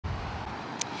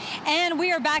And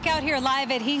we are back out here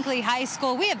live at Hinckley High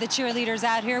School. We have the cheerleaders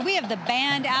out here. We have the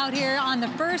band out here on the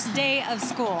first day of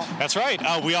school. That's right.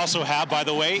 We also have, by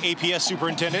the way, APS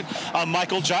Superintendent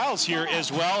Michael Giles here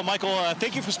as well. Michael,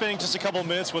 thank you for spending just a couple of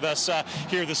minutes with us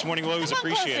here this morning. We always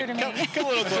appreciate it. Come a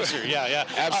little closer. Yeah.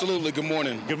 Absolutely. Good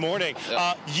morning. Good morning.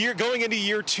 Yep. Going into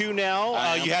year 2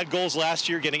 now. You had goals last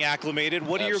year, getting acclimated.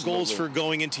 What are your goals for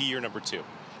going into year number 2?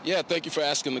 Yeah, thank you for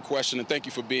asking the question, and thank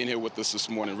you for being here with us this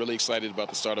morning. Really excited about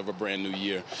the start of a brand new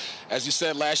year. As you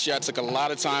said, last year I took a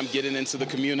lot of time getting into the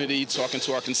community, talking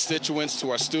to our constituents, to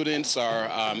our students,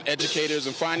 our educators,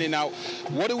 and finding out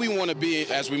what do we want to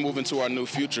be as we move into our new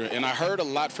future. And I heard a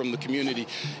lot from the community.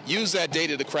 Use that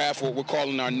data to craft what we're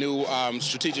calling our new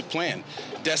strategic plan,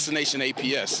 Destination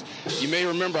APS. You may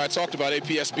remember I talked about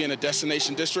APS being a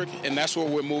destination district, and that's what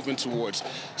we're moving towards.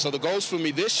 So the goals for me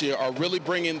this year are really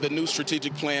bringing the new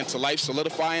strategic plan to life,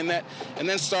 solidifying that, and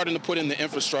then starting to put in the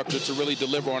infrastructure to really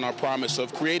deliver on our promise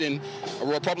of creating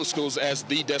Aurora Public Schools as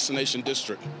the destination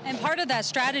district. And part of that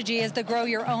strategy is the Grow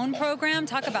Your Own program.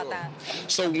 Talk about that.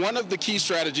 So one of the key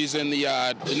strategies in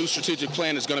the new strategic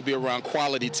plan is going to be around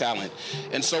quality talent.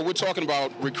 And so we're talking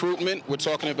about recruitment, we're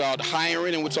talking about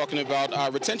hiring, and we're talking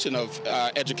about retention of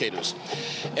educators.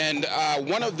 And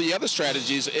one of the other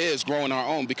strategies is growing our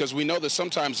own, because we know that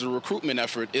sometimes the recruitment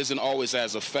effort isn't always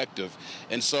as effective.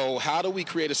 And so how do we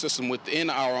create a system within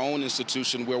our own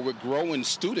institution where we're growing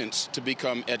students to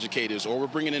become educators, or we're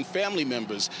bringing in family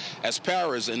members as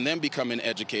paras and then becoming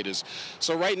educators?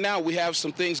 So right now we have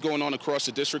some things going on across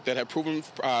the district that have proven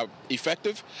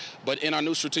effective, but in our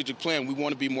new strategic plan we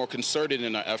want to be more concerted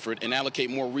in our effort and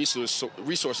allocate more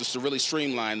resources to really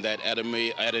streamline that at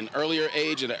an earlier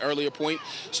age, at an earlier point,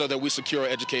 so that we secure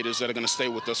educators that are going to stay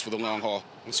with us for the long haul.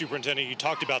 And Superintendent, you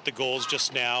talked about the goals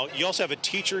just now. You also have a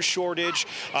teacher shortage.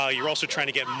 You're also trying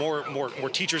to get more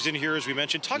teachers in here, as we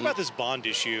mentioned. Talk about this bond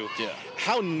issue. Yeah.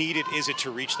 How needed is it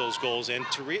to reach those goals and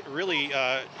to really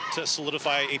to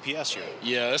solidify APS here?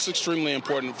 Yeah, that's extremely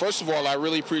important. First of all, I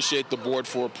really appreciate the board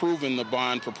for approving the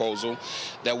bond proposal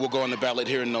that will go on the ballot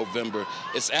here in November.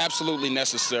 It's absolutely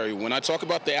necessary. When I talk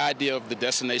about the idea of the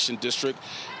destination district,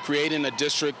 creating a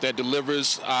district that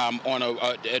delivers on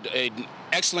an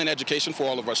excellent education for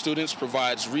all of our students,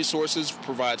 provides resources,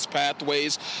 provides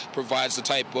pathways, provides the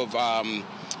type of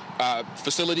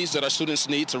facilities that our students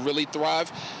need to really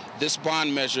thrive. This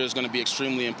bond measure is going to be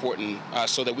extremely important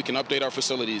so that we can update our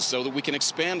facilities, so that we can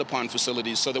expand upon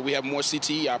facilities, so that we have more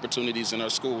CTE opportunities in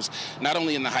our schools, not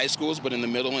only in the high schools, but in the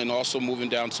middle, and also moving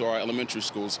down to our elementary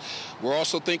schools. We're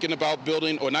also thinking about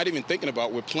building, or not even thinking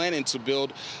about, we're planning to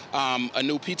build a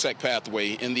new P-TECH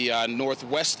pathway in the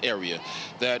northwest area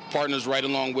that partners right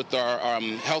along with our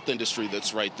health industry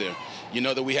that's right there. You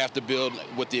know that we have to build,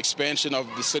 with the expansion of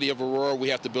the city of Aurora, we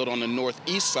have to build on the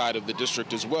northeast side of the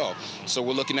district as well. So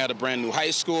we're looking at a brand new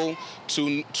high school,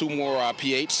 two more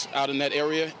P8s out in that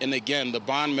area. And again, the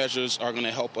bond measures are going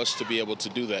to help us to be able to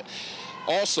do that.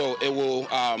 Also, it will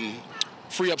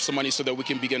free up some money so that we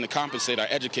can begin to compensate our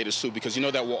educators too, because you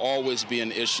know that will always be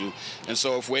an issue. And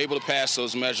so if we're able to pass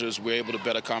those measures, we're able to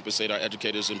better compensate our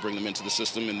educators and bring them into the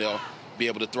system, and they'll be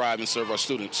able to thrive and serve our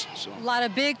students. So. A lot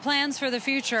of big plans for the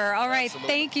future. All right, absolutely.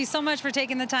 Thank you so much for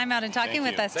taking the time out and talking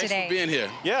with us today. Thanks for being here.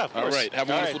 Yeah, of course. All right, have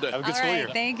a wonderful day. Have a good school year.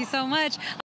 Thank you so much.